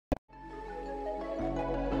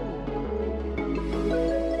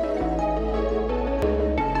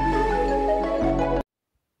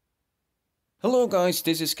Hello guys,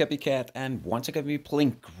 this is Copycat, and once again we're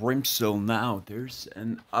playing Grimsoul. Now there's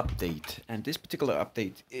an update, and this particular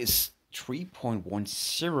update is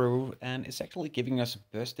 3.10, and it's actually giving us a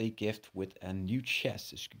birthday gift with a new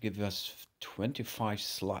chest. It should give us 25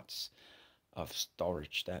 slots of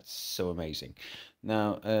storage. That's so amazing.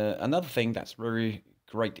 Now another thing that's very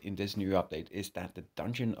great in this new update is that the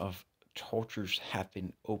Dungeon of Tortures have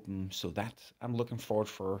been open, so that I'm looking forward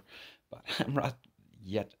for, but I'm not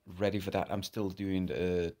yet ready for that. I'm still doing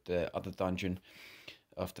the other dungeon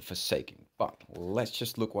of the Forsaken. But let's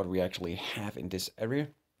just look what we actually have in this area.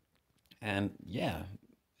 And yeah,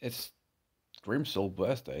 it's Grimsoul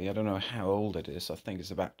birthday. I don't know how old it is. I think it's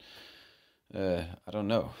about, I don't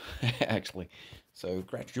know, actually. So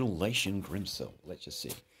congratulations, Grimsoul. Let's just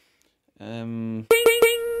see.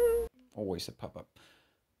 Always a pop-up.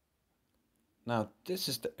 Now, this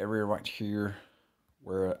is the area right here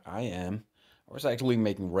where I am. I was actually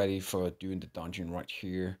making ready for doing the dungeon right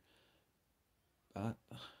here. But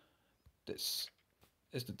this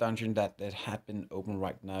is the dungeon that had been open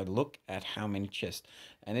right now. Look at how many chests.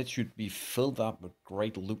 And it should be filled up with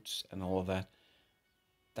great loots and all of that.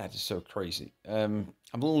 That is so crazy. I'm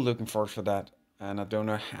a little looking forward for that. And I don't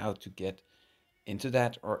know how to get into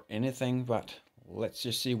that or anything. But let's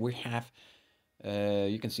just see. We have...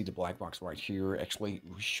 you can see the black box right here. Actually,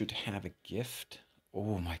 we should have a gift.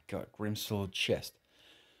 Oh my god, Grimsoul chest.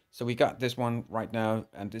 So we got this one right now,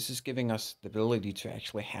 and this is giving us the ability to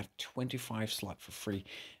actually have 25 slot for free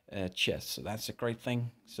chests. So that's a great thing.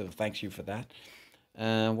 So thanks you for that.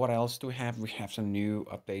 What else do we have? We have some new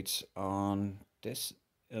updates on this.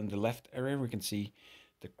 In the left area, we can see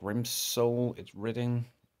the Grimsoul. It's written.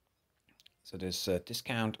 So there's a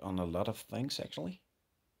discount on a lot of things actually.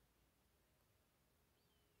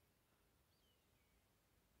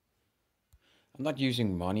 I'm not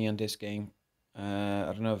using money on this game. I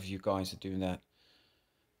don't know if you guys are doing that.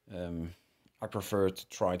 I prefer to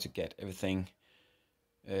try to get everything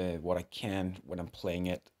what I can when I'm playing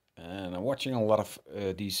it. And I'm watching a lot of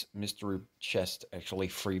these mystery chest, actually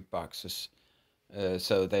free boxes.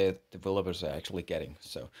 So the developers are actually getting.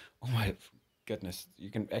 So, oh my goodness, you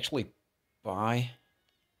can actually buy.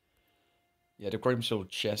 Yeah, the Grimsoul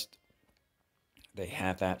chest. They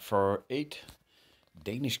have that for 8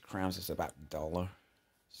 Danish crowns. Is about $1.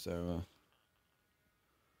 So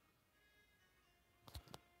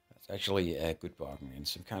that's actually a good bargain in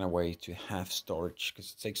some kind of way to have storage,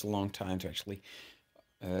 because it takes a long time to actually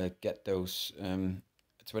get those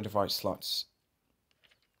 25 slots.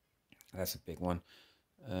 That's a big one.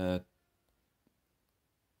 It's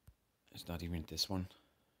not even this one.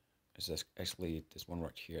 It's actually this one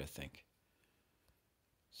right here, I think.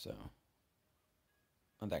 So,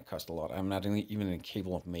 and that cost a lot. I'm not even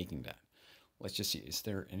capable of making that. Let's just see. Is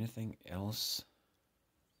there anything else?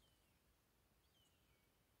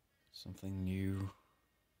 Something new?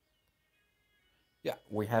 Yeah,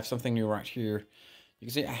 we have something new right here. You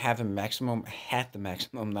can see I have a maximum. I had the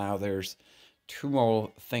maximum. Now there's 2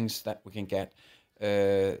 more things that we can get.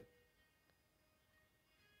 That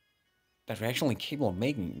we're actually capable of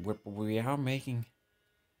making. We are making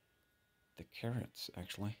the carrots,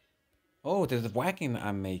 actually. Oh, there's the wagon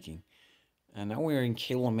I'm making. And now we're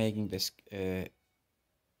capable of making this,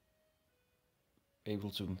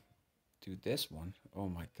 able to do this one. Oh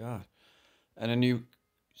my god. And a new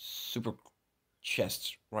super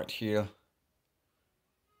chest right here.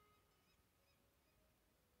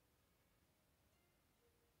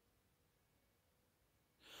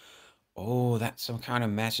 Oh, that's some kind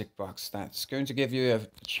of magic box that's going to give you a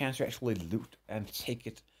chance to actually loot and take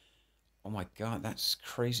it. Oh my god, that's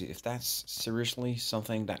crazy. If that's seriously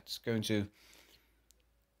something that's going to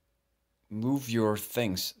move your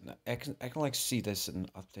things. I can like see this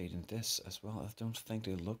and update in this as well. I don't think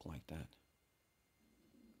they look like that.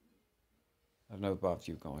 I don't know about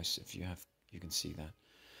you guys, if you can see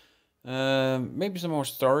that. Maybe some more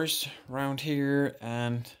stars around here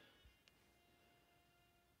and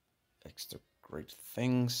extra great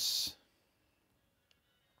things.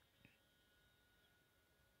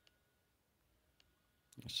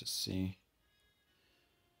 Let's just see.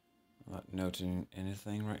 I'm not noting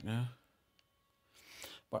anything right now.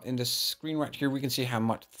 But in the screen right here, we can see how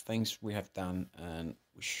much things we have done, and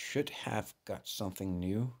we should have got something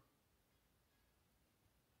new.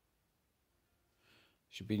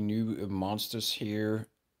 Should be new monsters here.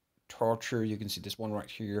 Torture, you can see this one right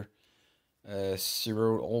here.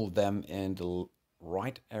 Zero, all of them in the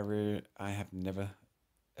right area. I have never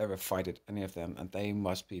ever fighted any of them, and they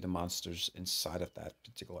must be the monsters inside of that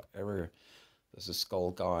particular area. There's a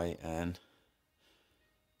skull guy and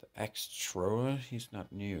the axe thrower. He's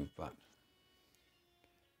not new, but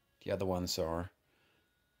the other ones are.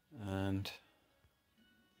 And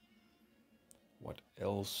what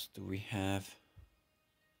else do we have?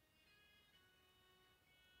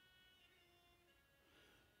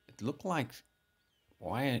 It looked like,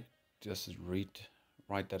 why does it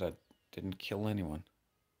write that I didn't kill anyone?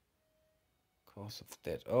 Cause of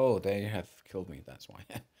death. Oh, they have killed me, that's why.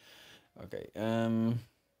 Okay, and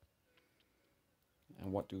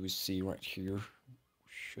what do we see right here? We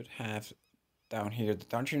should have down here the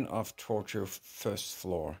Dungeon of Torture first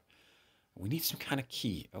floor. We need some kind of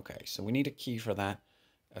key. Okay, so we need a key for that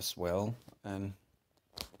as well. And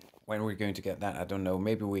when we're going to get that, I don't know.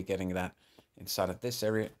 Maybe we're getting that inside of this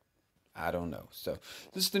area. I don't know. So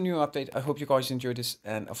this is the new update. I hope you guys enjoyed this.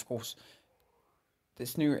 And of course,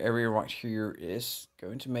 this new area right here is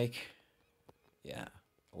going to make, yeah,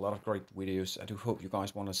 a lot of great videos. I do hope you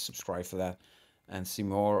guys want to subscribe for that and see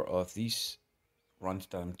more of these runs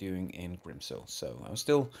that I'm doing in Grimsel. So I'm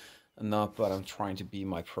still a nub, but I'm trying to be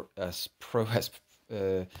as pro uh,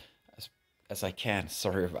 as as I can.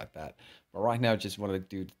 Sorry about that. But right now, I just want to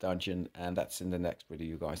do the dungeon, and that's in the next video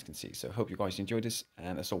you guys can see. So hope you guys enjoyed this,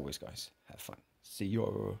 and as always, guys, have fun. See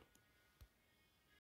you.